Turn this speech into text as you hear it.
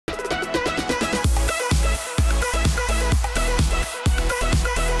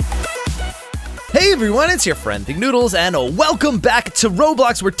Hey everyone, it's your friend Big Noodles, and welcome back to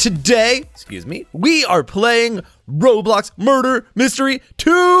Roblox, where today, we are playing Roblox Murder Mystery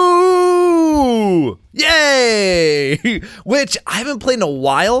 2! Yay! Which I haven't played in a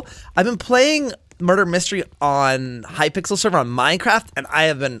while. I've been playing Murder Mystery on Hypixel server on Minecraft, and I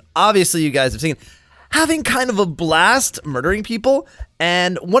have been, obviously you guys have seen, having kind of a blast murdering people.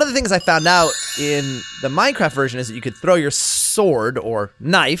 And one of the things I found out in the Minecraft version is that you could throw your sword or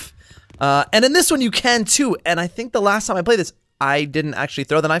knife. And in this one you can too, and I think the last time I played this, I didn't actually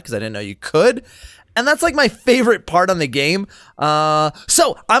throw the knife because I didn't know you could. And that's like my favorite part on the game.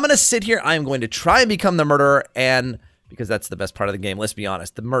 So I'm gonna sit here, I'm going to try and become the murderer, and because that's the best part of the game, let's be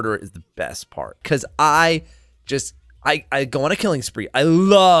honest, the murderer is the best part. Because I go on a killing spree. I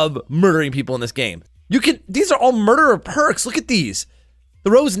love murdering people in this game. These are all murderer perks, look at these.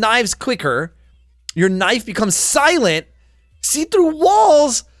 Throws knives quicker, your knife becomes silent, see through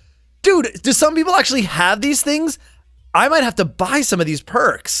walls. Dude, do some people actually have these things? I might have to buy some of these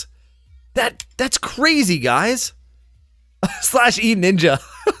perks. That's crazy, guys. /e ninja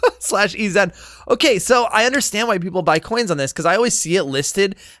 /e zen. Okay, so I understand why people buy coins on this, because I always see it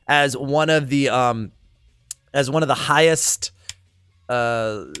listed as one of the highest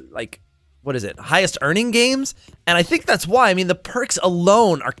highest earning games, and I think that's why. I mean, the perks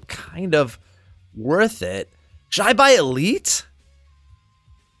alone are kind of worth it. Should I buy Elite?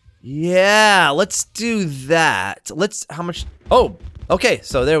 Yeah, let's do that. How much? Oh, okay,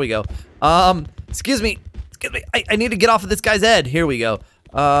 so there we go. Excuse me. I need to get off of this guy's head. Here we go.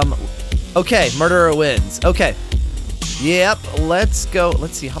 Okay, murderer wins. Okay. Yep, let's go.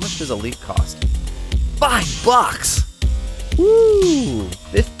 Let's see, how much does Elite cost? $5. Woo!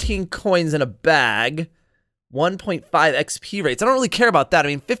 15 coins in a bag. 1.5 XP rates. I don't really care about that. I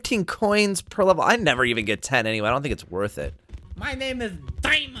mean, 15 coins per level. I never even get 10 anyway. I don't think it's worth it. My name is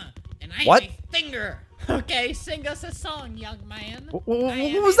Daima, and I'm What? a singer. Okay, sing us a song, young man. What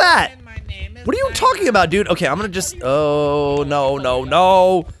was that? My name is What are you Daima. talking about, dude? Okay, I'm gonna just. Oh, no, no,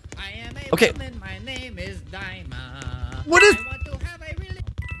 no. I am a Okay. woman. My name is Daima. What is- I want to have a really.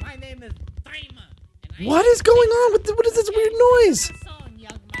 My name is Daima. and I What am is going on? What is this weird noise? Sing us a song,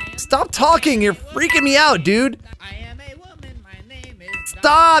 young man. Stop talking. You're freaking me out, dude. I am a woman. My name is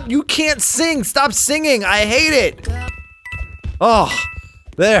Stop. You can't sing. Stop singing. I hate it. Oh,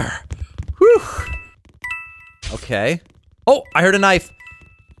 there. Whew. Okay. Oh, I heard a knife.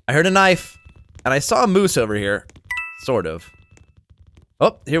 I heard a knife. And I saw a moose over here. Sort of.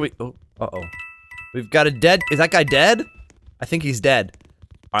 Oh, here we... Oh, uh-oh. We've got a dead... Is that guy dead? I think he's dead.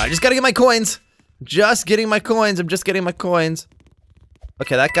 Alright, I just gotta get my coins. Just getting my coins. I'm just getting my coins.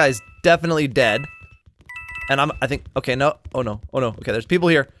 Okay, that guy's definitely dead. And I think... Okay, no. Oh, no. Oh, no. Okay, there's people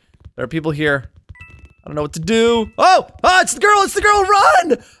here. There are people here. I don't know what to do. Oh! Oh, it's the girl! It's the girl!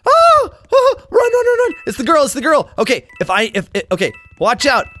 Run! Oh! Oh! Run! It's the girl! It's the girl! Okay, okay, watch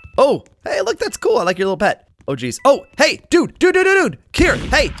out! Oh! Hey, look, that's cool. I like your little pet. Oh, jeez. Oh! Hey! Dude! Here!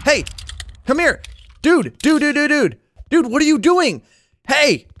 Hey! Come here! Dude! Dude, what are you doing?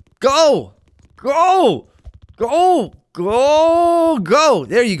 Hey! Go! Go!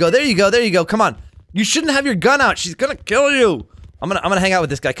 There you go. Come on. You shouldn't have your gun out. She's gonna kill you. I'm gonna hang out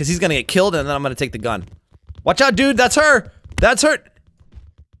with this guy because he's gonna get killed, and then I'm gonna take the gun. Watch out, dude. That's her. That's her.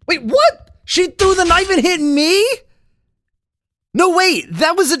 Wait, what? She threw the knife and hit me? No, wait.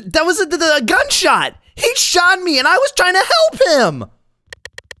 That was a gunshot. He shot me, and I was trying to help him.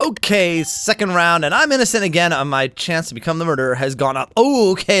 Okay, second round, and I'm innocent again. My chance to become the murderer has gone up.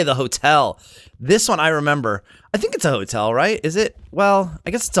 Oh, okay, the hotel. This one I remember. I think it's a hotel, right? Is it? Well, I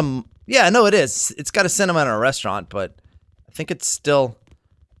guess it's a... Yeah, no, it is. It's got a cinema and a restaurant, but... I think it's still...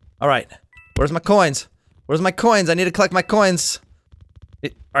 Alright. Where's my coins? Where's my coins? I need to collect my coins.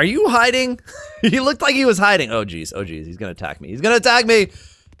 Are you hiding? He looked like he was hiding. Oh, jeez. Oh, jeez. He's gonna attack me. He's gonna attack me!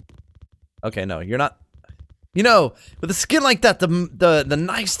 Okay, no. You're not... You know, with a skin like that, the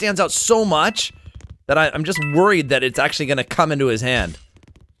knife stands out so much that I'm just worried that it's actually gonna come into his hand.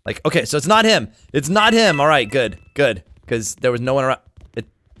 Like, okay, so it's not him. It's not him. Alright, good. Good. Because there was no one around...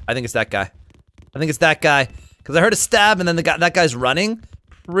 I think it's that guy. I think it's that guy. Because I heard a stab, and then that guy's running.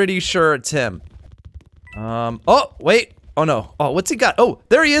 Pretty sure it's him. Oh, wait. Oh, no. Oh, what's he got? Oh,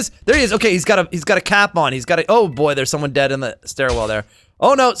 there he is. There he is. Okay, he's got a cap on. Oh, boy, there's someone dead in the stairwell there.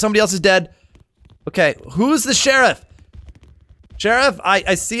 Oh, no, somebody else is dead. Okay, who's the sheriff? Sheriff,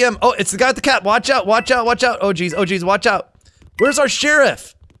 I see him. Oh, it's the guy with the cap. Watch out. Oh, jeez, watch out. Where's our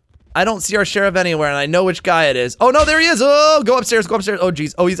sheriff? I don't see our sheriff anywhere, and I know which guy it is. Oh, no, there he is. Oh, go upstairs. Oh,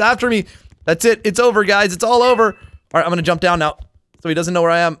 jeez. Oh, he's after me. That's it. It's over, guys. It's all over. All right, I'm gonna jump down now, so he doesn't know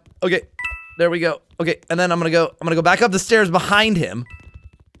where I am. Okay, there we go. Okay, and then I'm gonna go back up the stairs behind him.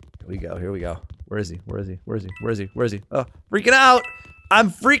 Here we go. Where is he? Where is he? Where is he? Where is he? Where is he? Oh, freaking out! I'm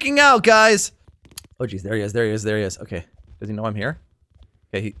freaking out, guys! Oh, jeez, there he is, there he is, there he is. Okay, does he know I'm here?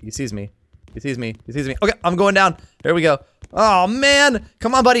 Okay, he sees me. He sees me. He sees me. Okay, I'm going down. There we go. Oh, man!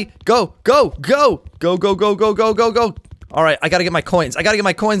 Come on, buddy! Go! Go! Go! Go, go, go, go, go, go, go! Alright, I gotta get my coins. I gotta get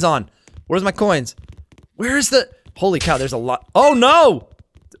my coins on. Where's my coins? Where's the... Holy cow, there's a lot. Oh, no!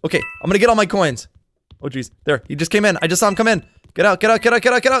 Okay, I'm gonna get all my coins. Oh, jeez. There, he just came in. I just saw him come in. Get out, get out, get out,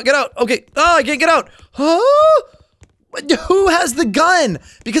 get out, get out, get out! Okay. Oh, I can't get out! Huh? Who has the gun?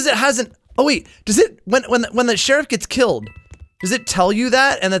 Because it hasn't... Oh, wait. Does it... When the sheriff gets killed, does it tell you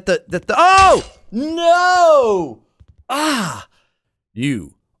that? And that the... Oh! No! Ah!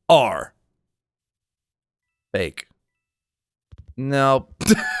 You are... fake. No.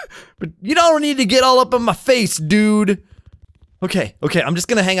 But you don't need to get all up in my face, dude. Okay, okay, I'm just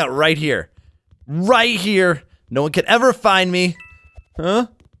gonna hang out right here. Right here. No one can ever find me. Huh?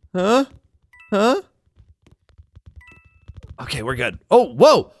 Huh? Huh? Okay, we're good. Oh,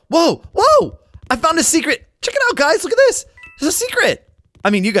 whoa! Whoa! Whoa! I found a secret! Check it out, guys! Look at this! There's a secret! I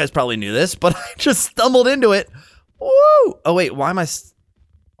mean, you guys probably knew this, but I just stumbled into it. Woo! Oh, wait, why am I...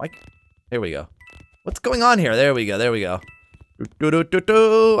 There we go. What's going on here? There we go, there we go.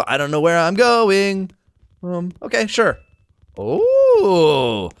 I don't know where I'm going. Okay, sure.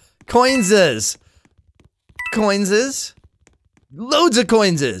 Oh, coinses. Coinses. Loads of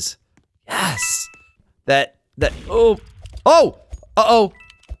coinses. Yes. Oh. Uh-oh.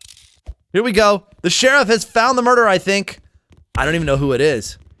 Here we go. The sheriff has found the murderer, I think. I don't even know who it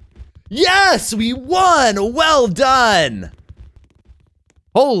is. Yes, we won. Well done.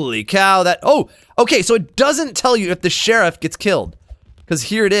 Holy cow, oh, okay, so it doesn't tell you if the sheriff gets killed. Because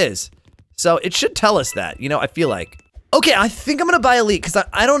here it is. So it should tell us that, you know, I feel like. Okay, I think I'm gonna buy Elite, because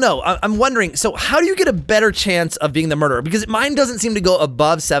I don't know, I'm wondering, so how do you get a better chance of being the murderer? Because mine doesn't seem to go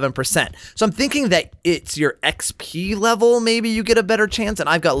above 7%. So I'm thinking that it's your XP level, maybe you get a better chance, and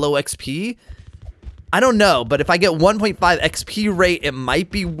I've got low XP. I don't know, but if I get 1.5 XP rate, it might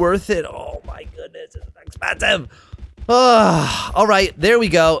be worth it. Oh my goodness, it's expensive. All right, there we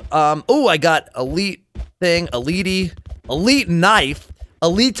go. Oh, I got elite thing, elite knife,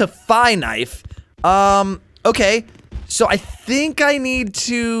 elitify knife. Okay, so I think I need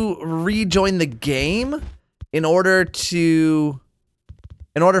to rejoin the game in order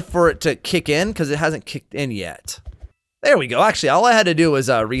for it to kick in, because it hasn't kicked in yet. There we go. Actually, all I had to do was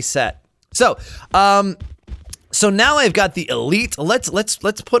reset. So now I've got the elite. Let's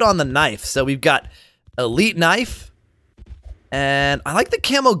put on the knife. So we've got elite knife. And I like the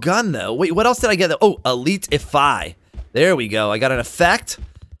camo gun, though. Wait, what else did I get? Oh, elitify. There we go. I got an effect.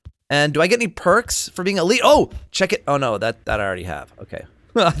 And do I get any perks for being elite? Oh, check it. Oh, no, that I already have. Okay.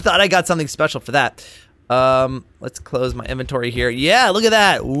 I thought I got something special for that. Let's close my inventory here. Yeah, look at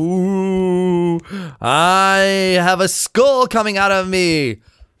that. Ooh, I have a skull coming out of me.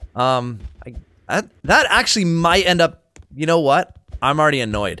 That actually might end up, you know what? I'm already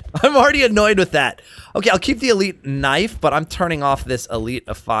annoyed. I'm already annoyed with that. Okay, I'll keep the elite knife, but I'm turning off this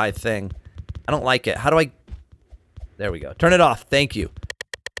elitify thing. I don't like it. How do I... There we go. Turn it off. Thank you.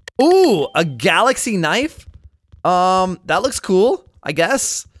 Ooh, a galaxy knife? That looks cool, I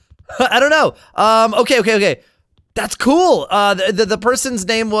guess. I don't know. Okay. That's cool. The person's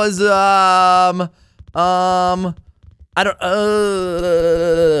name was, I don't,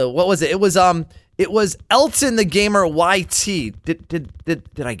 what was it? It was Elton the Gamer YT.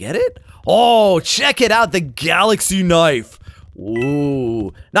 Did I get it? Oh, check it out, the Galaxy Knife.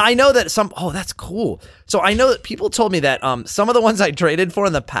 Ooh. Now I know that oh, that's cool. So I know that people told me that some of the ones I traded for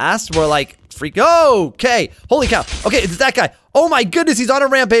in the past were like okay. Holy cow. Okay, it's that guy. Oh my goodness, he's on a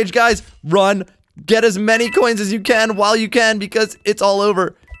rampage, guys. Run. Get as many coins as you can while you can, because it's all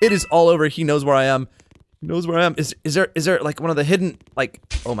over. It is all over. He knows where I am. He knows where I am. Is there like one of the hidden, like,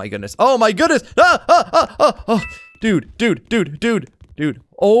 oh my goodness. Oh my goodness. Oh. Dude.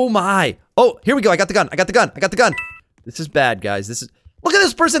 Oh my. Oh, here we go. I got the gun. This is bad, guys. Look at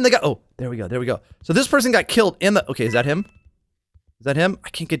this person. Oh, there we go. So this person got killed in the, okay, is that him? I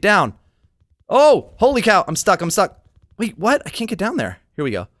can't get down. Oh, holy cow. I'm stuck. Wait, what? I can't get down there. Here we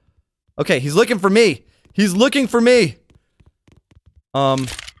go. Okay, he's looking for me. Wait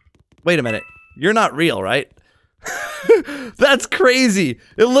a minute. You're not real, right? That's crazy.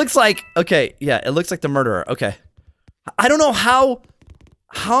 It looks like, okay, yeah, it looks like the murderer. Okay. I don't know how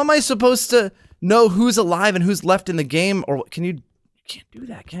am I supposed to know who's alive and who's left in the game, or you can't do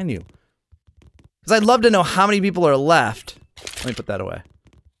that, can you? Because I'd love to know how many people are left. Let me put that away.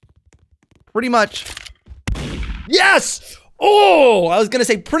 Pretty much. Yes! Oh, I was gonna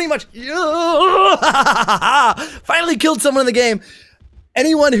say pretty much. Finally killed someone in the game.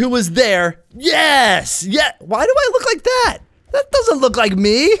 Anyone who was there, yes! Yeah, why do I look like that? That doesn't look like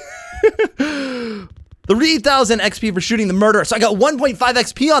me. 3,000 XP for shooting the murderer. So I got 1.5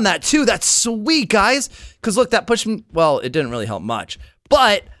 XP on that too. That's sweet, guys. Because look, that pushed me, well, it didn't really help much.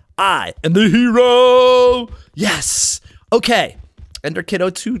 But I am the hero. Yes. Okay. Enter Kiddo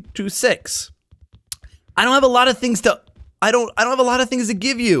 226. I don't have a lot of things to, I don't have a lot of things to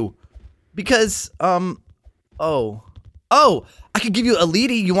give you. Because, oh, I could give you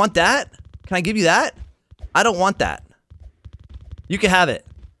Elite. You want that? Can I give you that? I don't want that. You can have it.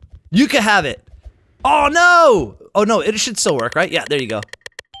 You can have it. Oh no! Oh no, it should still work, right? Yeah, there you go.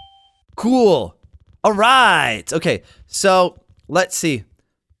 Cool. All right. Okay, so let's see.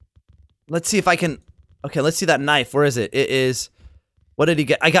 Let's see if I can. Okay, let's see that knife. Where is it? It is. What did he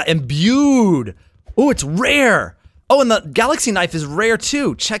get? I got imbued. Oh, it's rare. Oh, and the galaxy knife is rare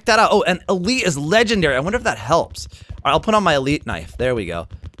too. Check that out. Oh, and elite is legendary. I wonder if that helps. All right, I'll put on my elite knife. There we go.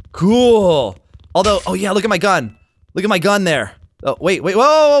 Cool. Although, oh yeah, look at my gun. Look at my gun there. Oh, wait,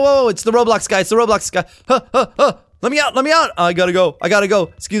 whoa, it's the Roblox guy, it's the Roblox guy. Let me out, I gotta go,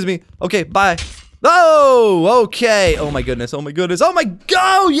 excuse me. Okay, bye. Oh, okay. Oh my goodness, oh my god,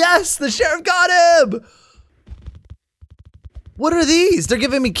 yes, the sheriff got him. What are these? They're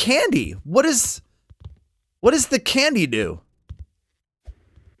giving me candy. What does the candy do?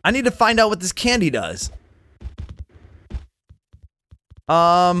 I need to find out what this candy does.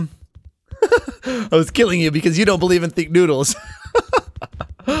 I was killing you because you don't believe in Think Noodles.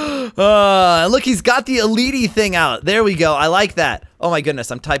 Look, he's got the elite thing out. There we go. I like that. Oh my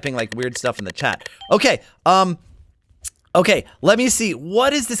goodness, I'm typing like weird stuff in the chat. Okay, okay, let me see.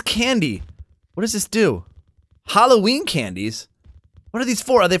 What is this candy? What does this do? Halloween candies? What are these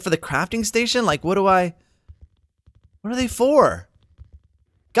for? Are they for the crafting station? Like, what are they for?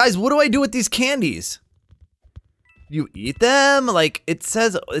 Guys, what do I do with these candies? You eat them? Like, it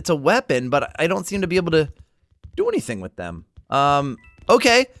says it's a weapon, but I don't seem to be able to do anything with them.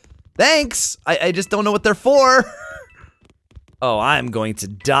 Okay. Thanks. I just don't know what they're for. Oh, I'm going to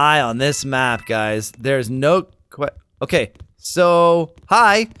die on this map, guys. There's no okay, so,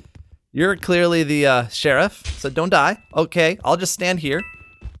 hi. You're clearly the, sheriff, so don't die. Okay, I'll just stand here.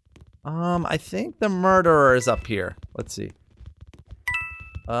 I think the murderer is up here. Let's see.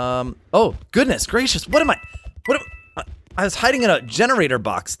 Oh, goodness gracious, I was hiding in a generator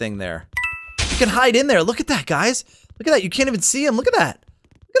box thing there. You can hide in there. Look at that, guys. Look at that. You can't even see him. Look at that.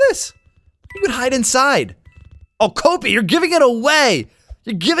 Look at this. You can hide inside. Oh, Kopi, you're giving it away.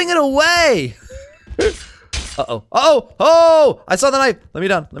 You're giving it away. Uh-oh. Oh, I saw the knife. Let me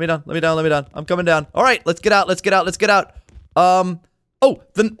down. I'm coming down. All right, let's get out. Oh,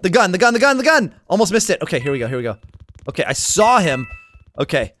 the gun. Almost missed it. Okay, here we go. Okay, I saw him.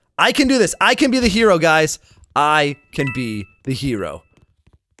 Okay, I can do this. I can be the hero, guys. I can be the hero.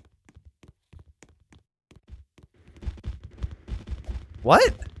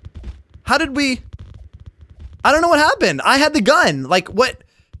 What? How did we? I don't know what happened. I had the gun. Like, what?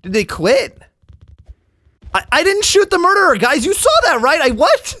 Did they quit? I didn't shoot the murderer, guys. You saw that, right?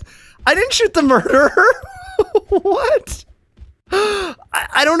 What? I didn't shoot the murderer. What?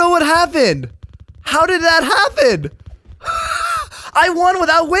 I don't know what happened. How did that happen? I won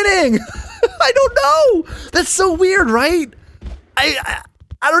without winning. I don't know. That's so weird, right? I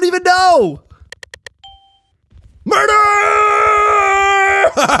don't even know. Murder!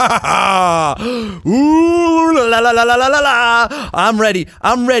 Ooh, la la la la la la. I'm ready.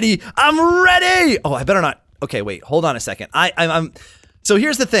 Oh, I better not. Okay, wait. Hold on a second. I'm. So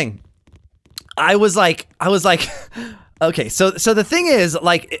here's the thing. I was like. Okay, so the thing is,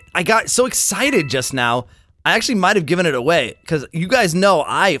 like, I got so excited just now. I actually might have given it away because you guys know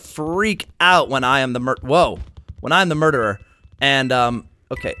I freak out when I am the when I'm the murderer. And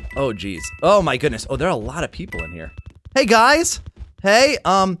okay. Oh geez. Oh my goodness. Oh, there are a lot of people in here. Hey guys. Hey.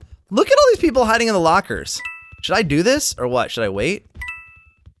 Look at all these people hiding in the lockers. Should I do this or what? Should I wait?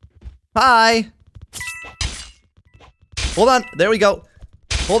 Hi. Hold on. There we go.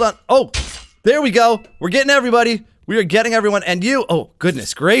 Hold on. Oh, there we go. We're getting everybody. We are getting everyone, and you, oh,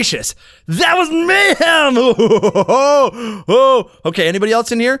 goodness gracious. That was mayhem! Oh. Okay, anybody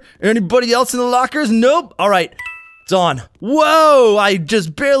else in here? Anybody else in the lockers? Nope. All right, it's on. Whoa, I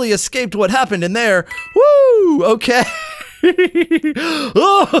just barely escaped what happened in there. Woo, okay.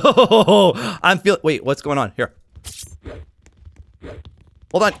 Oh, wait, what's going on? Here.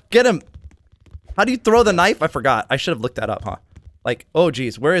 Hold on, get him. How do you throw the knife? I forgot. I should have looked that up, huh? Like, oh,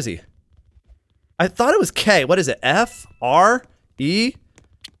 geez, where is he? I thought it was K. What is it? F? R? E?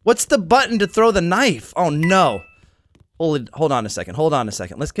 What's the button to throw the knife? Oh no. Hold on a second.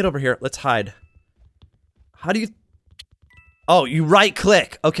 Let's get over here. Let's hide. How do you... Oh, you right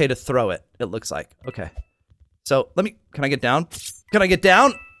click. Okay, to throw it. It looks like. Okay. So can I get down? Can I get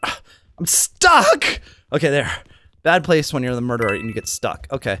down? I'm stuck. Okay, there. Bad place when you're the murderer and you get stuck.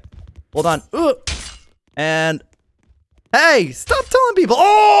 Okay. Hold on. And hey, stop telling people.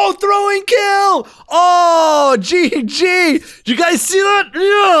 Oh, throwing kill. Oh, GG. Did you guys see that?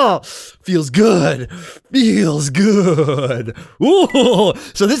 Yeah. Feels good. Feels good. Ooh.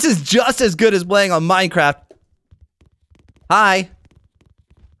 So this is just as good as playing on Minecraft. Hi.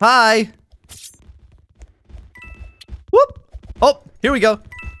 Hi. Whoop. Oh, here we go.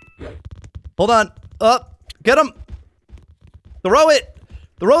 Hold on. Up. Get him. Throw it.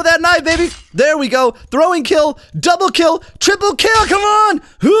 Throw that knife, baby. There we go. Throwing kill. Double kill. Triple kill. Come on.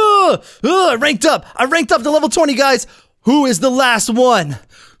 I ranked up. I ranked up to level 20, guys. Who is the last one?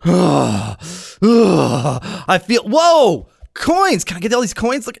 I feel. Whoa. Coins. Can I get all these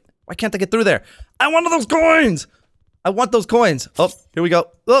coins? Look. Why can't I get through there? I want those coins. I want those coins. Oh, here we go.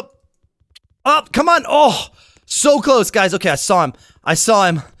 Up. Up. Come on. Oh, so close, guys. Okay, I saw him. I saw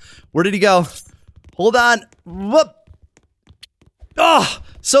him. Where did he go? Hold on. Whoop. Oh,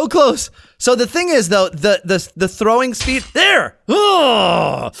 so close. So the thing is, though, the throwing speed there.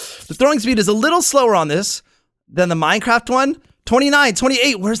 Oh, the throwing speed is a little slower on this than the Minecraft one. 29,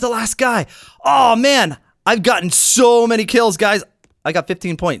 28. Where's the last guy? Oh man, I've gotten so many kills, guys. I got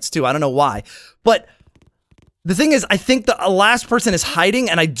 15 points too. I don't know why, but the thing is, I think the last person is hiding,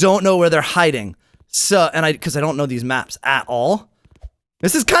 and I don't know where they're hiding. So, because I don't know these maps at all.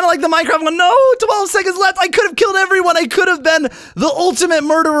 This is kind of like the Minecraft one. No, 12 seconds left. I could have killed everyone. I could have been the ultimate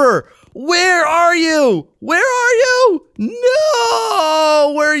murderer. Where are you? Where are you?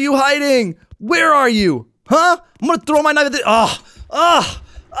 No! Where are you hiding? Where are you? Huh? I'm gonna throw my knife at the-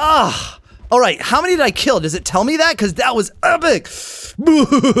 All right, how many did I kill? Does it tell me that? Because that was epic.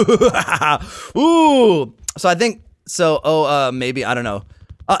 Ooh. So I think, maybe, I don't know.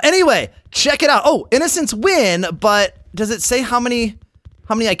 Anyway, check it out. Oh, innocents win, but does it say how many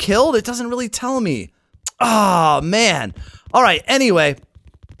I killed? It doesn't really tell me. Oh, man. All right, anyway.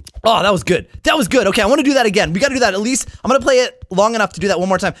 Oh, that was good. That was good. Okay, I want to do that again. We got to do that at least. I'm going to play it long enough to do that one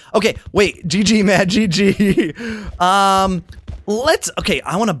more time. Okay, wait. GG, man. GG. Okay,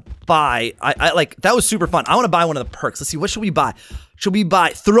 I want to buy, that was super fun. I want to buy one of the perks. Let's see, what should we buy? Should we buy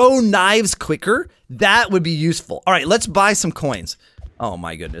throw knives quicker? That would be useful. All right, let's buy some coins. Oh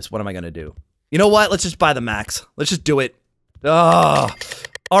my goodness, what am I going to do? You know what? Let's just buy the max. Let's just do it. Oh.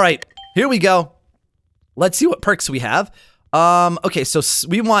 All right, here we go. Let's see what perks we have. Okay, so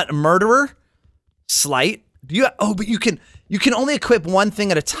we want murderer, slight. But you can only equip one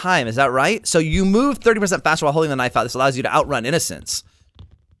thing at a time. Is that right? So you move 30% faster while holding the knife out. This allows you to outrun innocents.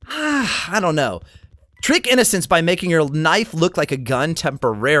 I don't know. Trick innocents by making your knife look like a gun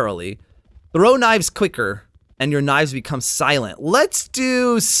temporarily. Throw knives quicker, and your knives become silent. Let's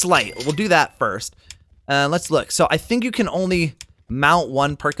do slight. We'll do that first. Let's look. So I think you can only mount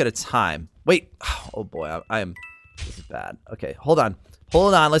one perk at a time. Wait. Oh boy, this is bad. Okay, hold on.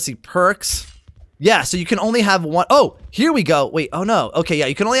 Hold on. Let's see. Perks. Yeah, so you can only have one. Oh, here we go. Wait, oh no. Okay, yeah,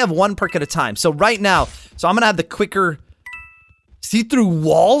 you can only have one perk at a time. So right now, I'm gonna have the quicker see through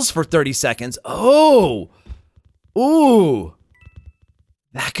walls for 30 seconds. Oh. Ooh.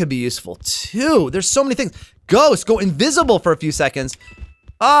 That could be useful too. There's so many things. Ghost, go invisible for a few seconds.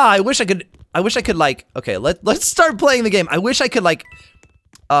 I wish I could like, okay, let's start playing the game. I wish I could like,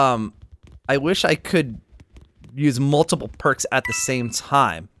 I wish I could use multiple perks at the same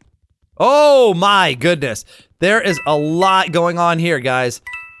time. Oh my goodness. There is a lot going on here, guys.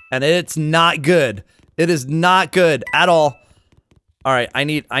 And it's not good. It is not good at all. All right, I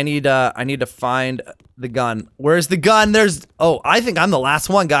need to find the gun. Where's the gun? Oh, I think I'm the last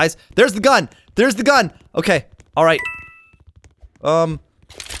one, guys. There's the gun. There's the gun. Okay. All right. Hold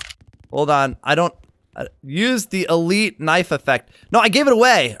on. I don't use the elite knife effect. No, I gave it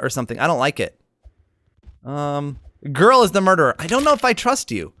away or something. I don't like it. Girl is the murderer. I don't know if I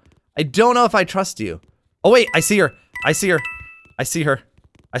trust you. I don't know if I trust you. Oh wait, I see her. I see her. I see her.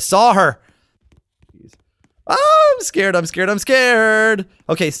 I saw her. Jeez. Oh, I'm scared. I'm scared. I'm scared.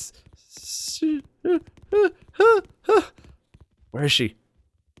 Okay. Where is she?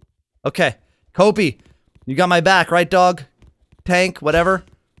 Okay. Kopi, you got my back, right, dog? Tank, whatever.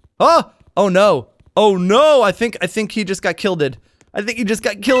 Oh! Oh no. Oh no! I think he just got killed. I think he just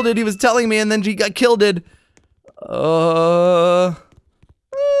got killed. He was telling me and then he got killed.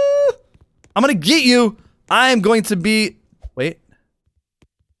 I'm gonna get you. I am going to be. Wait.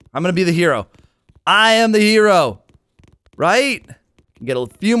 I'm gonna be the hero. I am the hero. Right? Get a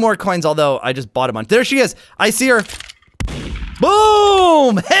few more coins, although I just bought a bunch. There she is. I see her.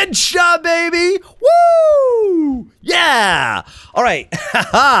 Boom! Headshot, baby! Woo! Yeah! Yeah! All right.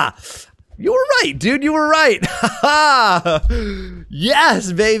 You were right, dude. You were right.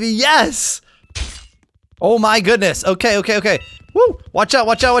 Yes, baby. Yes. Oh my goodness. Okay, okay, okay. Woo! Watch out,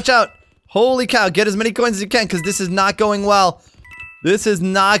 watch out, watch out. Holy cow. Get as many coins as you can because this is not going well. This is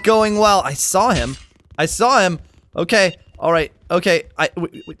not going well. I saw him. I saw him. Okay. All right. Okay.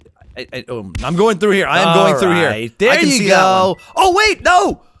 I'm going through here. I am going through here. There I can you see go. that one. Oh, wait.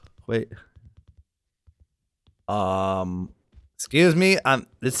 No. Wait. Excuse me.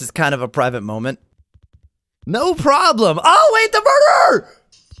 This is kind of a private moment. No problem. Oh, wait. The murderer.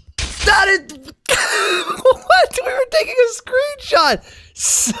 That is. What? We were taking a screenshot.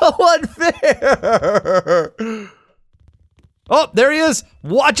 So unfair. Oh, there he is.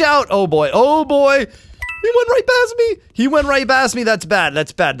 Watch out. Oh boy. Oh boy. He went right past me. He went right past me. That's bad.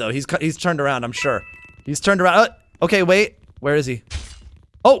 That's bad though. He's turned around, I'm sure. He's turned around. Okay, wait. Where is he?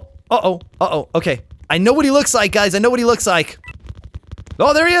 Oh. Uh-oh. Uh-oh. Okay. I know what he looks like, guys. I know what he looks like.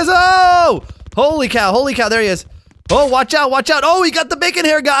 Oh, there he is. Oh! Holy cow. Holy cow. There he is. Oh, watch out. Watch out. Oh, he got the bacon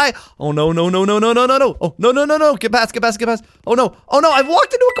hair guy. Oh, no, no, no, no, no, no, no, no. Oh, no, no, no, no. Get past, get past, get past. Oh, no. Oh, no. I've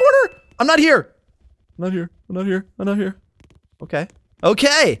walked into a corner. I'm not here. I'm not here. I'm not here. I'm not here. Okay.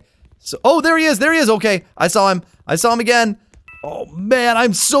 Okay. So, oh, there he is. There he is. Okay. I saw him. I saw him again. Oh, man.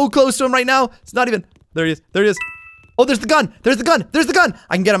 I'm so close to him right now. It's not even. There he is. There he is. Oh, there's the gun. There's the gun. There's the gun.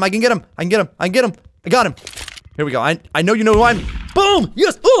 I can get him. I can get him. I can get him. I can get him. I got him. Here we go. I know you know who I'm. Boom!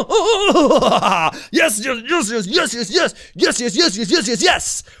 Yes! Oh, oh, oh, oh. Yes! Yes! Yes! Yes! Yes! Yes! Yes! Yes! Yes! Yes! Yes! Yes! Yes!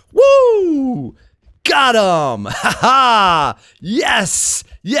 Yes! Woo! Got him! Ha ha! Yes!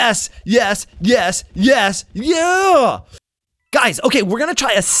 Yes! Yes! Yes! Yes! Yeah! Guys, okay, we're gonna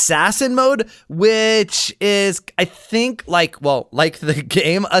try assassin mode, which is, I think, like the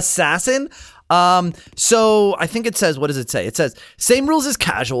game Assassin. So I think it says, what does it say? It says, same rules as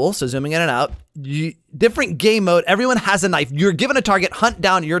casual, so zooming in and out, different game mode, everyone has a knife, you're given a target, hunt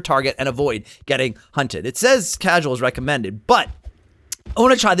down your target and avoid getting hunted. It says casual is recommended, but I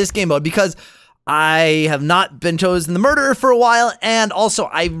wanna try this game mode because I have not been chosen the murderer for a while, and also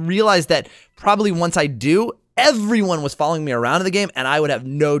I realized that probably once I do, everyone was following me around in the game and I would have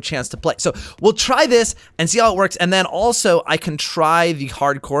no chance to play. So we'll try this and see how it works. And then also I can try the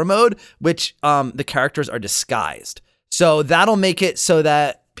hardcore mode, which the characters are disguised. So that'll make it so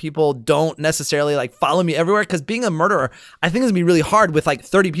that people don't necessarily like follow me everywhere. Cause being a murderer, I think it's gonna be really hard with like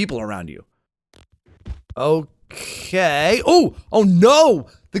 30 people around you. Okay. Oh no.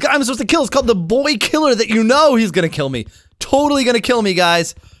 The guy I'm supposed to kill is called the boy killer that you know he's gonna kill me. Totally gonna kill me,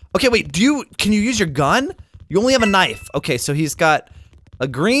 guys. Okay, wait, can you use your gun? You only have a knife. Okay, so he's got a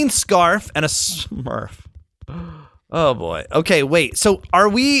green scarf and a smurf. Oh boy. Okay, wait. So are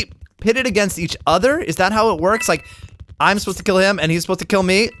we pitted against each other? Is that how it works? Like, I'm supposed to kill him and he's supposed to kill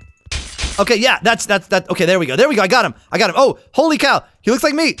me? Okay, yeah, that's okay, there we go. There we go. I got him. I got him. Oh, holy cow. He looks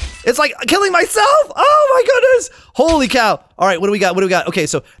like me. It's like killing myself. Oh my goodness. Holy cow. All right, what do we got? What do we got? Okay,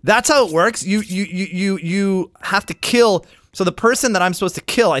 so that's how it works. You have to kill. So the person that I'm supposed to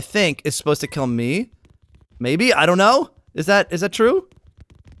kill, I think, is supposed to kill me. Maybe, I don't know. Is that true?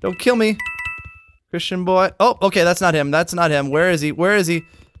 Don't kill me, Christian boy. Oh, okay, that's not him. That's not him. Where is he? Where is he?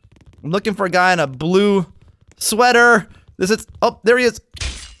 I'm looking for a guy in a blue sweater. Oh, there he is.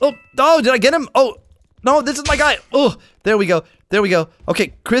 Oh, did I get him? Oh, no, this is my guy. Oh, there we go. There we go.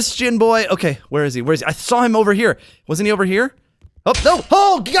 Okay, Christian boy. Okay, where is he? Where is he? I saw him over here. Wasn't he over here? Oh, no.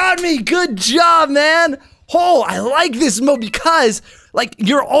 Oh, got me. Good job, man. Oh, I like this mode because, like,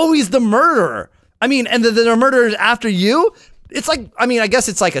 you're always the murderer. I mean, and the murderer's after you. It's like, I mean, I guess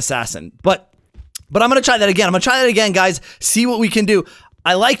it's like Assassin, but I'm gonna try that again. I'm gonna try that again, guys. See what we can do.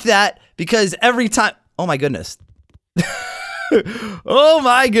 I like that because every time, oh my goodness. Oh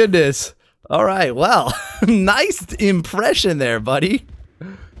my goodness. All right, well, nice impression there, buddy.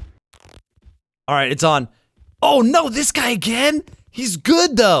 All right, it's on. Oh no, this guy again? He's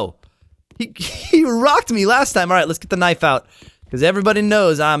good though. He rocked me last time. All right, let's get the knife out because everybody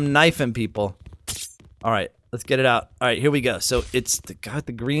knows I'm knifing people. All right, let's get it out. All right, here we go. So it's the guy with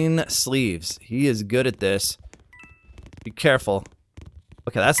the green sleeves. He is good at this. Be careful.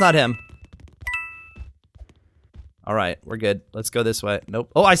 Okay, that's not him. All right, we're good. Let's go this way.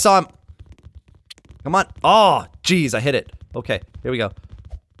 Nope. Oh, I saw him. Come on. Oh, geez, I hit it. Okay, here we go.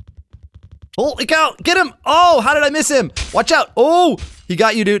 Holy cow, get him. Oh, how did I miss him? Watch out. Oh, he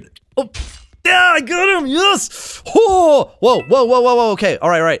got you, dude. Oh, yeah, I got him. Yes. Oh, whoa, whoa, whoa, whoa, whoa. Okay, all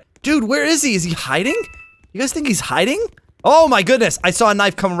right, all right. Dude, where is he? Is he hiding? You guys think he's hiding? Oh my goodness, I saw a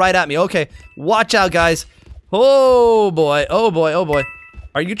knife come right at me. Okay, watch out, guys. Oh boy, oh boy, oh boy.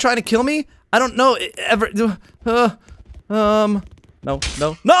 Are you trying to kill me? I don't know, no,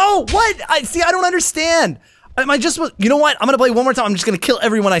 no, no, what? I don't understand. Am I just, you know what? I'm gonna play one more time. I'm just gonna kill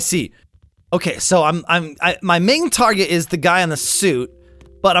everyone I see. Okay, so my main target is the guy in the suit,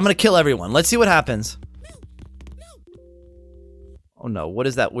 but I'm gonna kill everyone. Let's see what happens. Oh no, what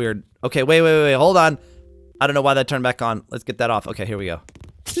is that weird? Okay, wait, hold on. I don't know why that turned back on. Let's get that off. Okay, here we go.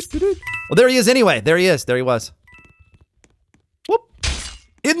 Well, there he is anyway. There he is. There he was. Whoop.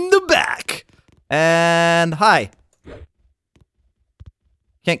 In the back. And hi.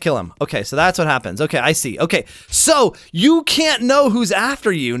 Can't kill him. Okay, so that's what happens. Okay, I see. Okay, so you can't know who's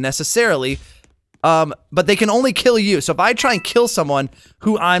after you necessarily, but they can only kill you. So if I try and kill someone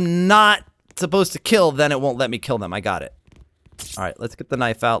who I'm not supposed to kill, then it won't let me kill them. I got it. All right, let's get the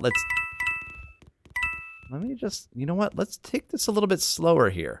knife out. Let me just, you know what? Let's take this a little bit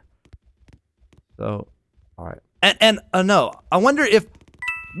slower here. So, all right. And no, I wonder if,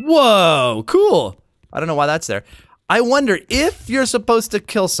 whoa, cool. I don't know why that's there. I wonder if you're supposed to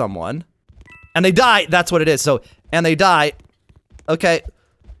kill someone and they die, that's what it is. So, and they die. Okay.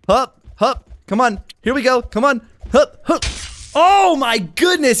 Hup, come on. Here we go. Come on. Hup. Oh my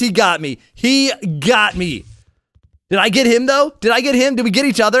goodness, he got me. He got me. Did I get him though? Did I get him? Did we get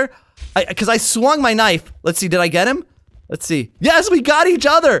each other? Because I swung my knife. Let's see, did I get him? Let's see. Yes, we got each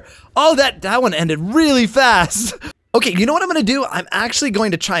other. Oh, that one ended really fast. Okay, you know what I'm gonna do? I'm actually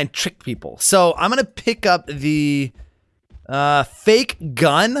going to try and trick people. So I'm gonna pick up the fake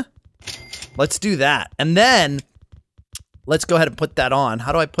gun. Let's do that. And then let's go ahead and put that on.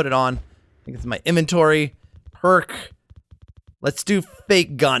 How do I put it on? I think it's my inventory. Perk. Let's do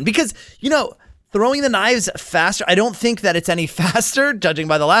fake gun. Because, you know, throwing the knives faster, I don't think that it's any faster, judging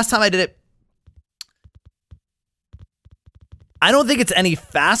by the last time I did it. I don't think it's any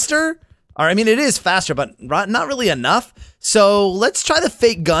faster. Or, I mean, it is faster, but not really enough. So let's try the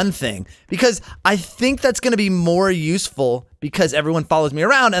fake gun thing, because I think that's going to be more useful because everyone follows me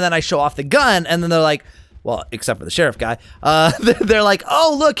around and then I show off the gun and then they're like, well, except for the sheriff guy, they're like,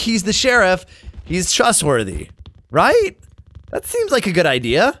 oh, look, he's the sheriff. He's trustworthy, right? That seems like a good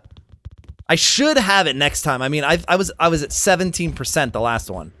idea. I should have it next time. I mean, I was at 17% the last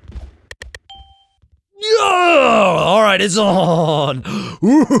one. Yeah! All right, it's on.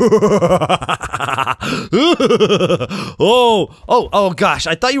 Oh gosh,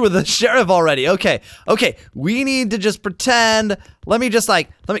 I thought you were the sheriff already. Okay, we need to just pretend. Let me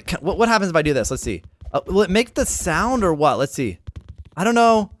what happens if I do this? Let's see. Will it make the sound or what? Let's see. I don't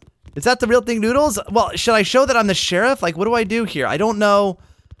know. Is that the real thing, Noodles? Well, should I show that I'm the sheriff? Like, what do I do here? I don't know.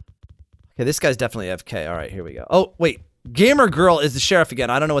 Okay, this guy's definitely AFK. All right, here we go. Oh, wait. Gamer girl is the sheriff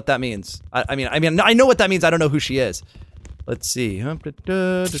again. I don't know what that means. I mean, I know what that means. I don't know who she is. Let's see. And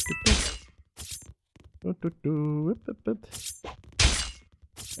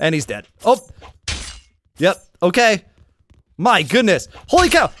he's dead. Oh. Yep. Okay. My goodness. Holy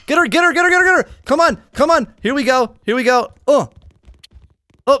cow. Get her. Come on. Here we go. Oh,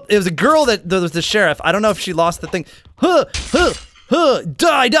 it was a girl that was the sheriff. I don't know if she lost the thing. Die.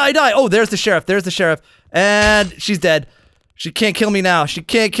 Oh, there's the sheriff. And she's dead. She can't kill me now.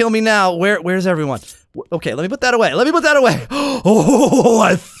 Where's everyone? Okay, let me put that away. Oh,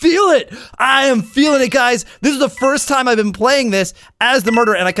 I feel it. I am feeling it, guys. This is the first time I've been playing this as the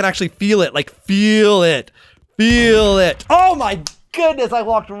murderer, and I can actually feel it. Like, feel it. Oh my goodness, I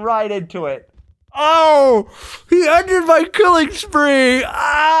walked right into it. Oh, he ended my killing spree.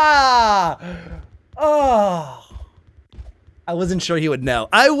 Oh. I wasn't sure he would know.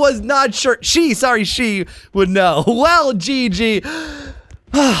 I was not sure. She would know. Well, GG.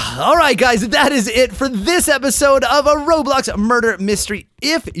 All right, guys, that is it for this episode of a Roblox Murder Mystery.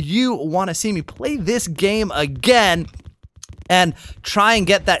 If you want to see me play this game again and try and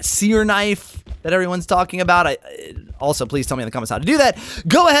get that sear knife that everyone's talking about, also, please tell me in the comments how to do that.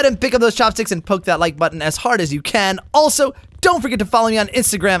 Go ahead and pick up those chopsticks and poke that like button as hard as you can. Also, don't forget to follow me on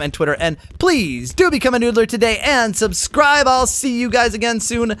Instagram and Twitter, and please do become a noodler today and subscribe. I'll see you guys again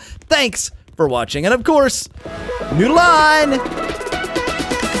soon. Thanks for watching, and of course, noodle on!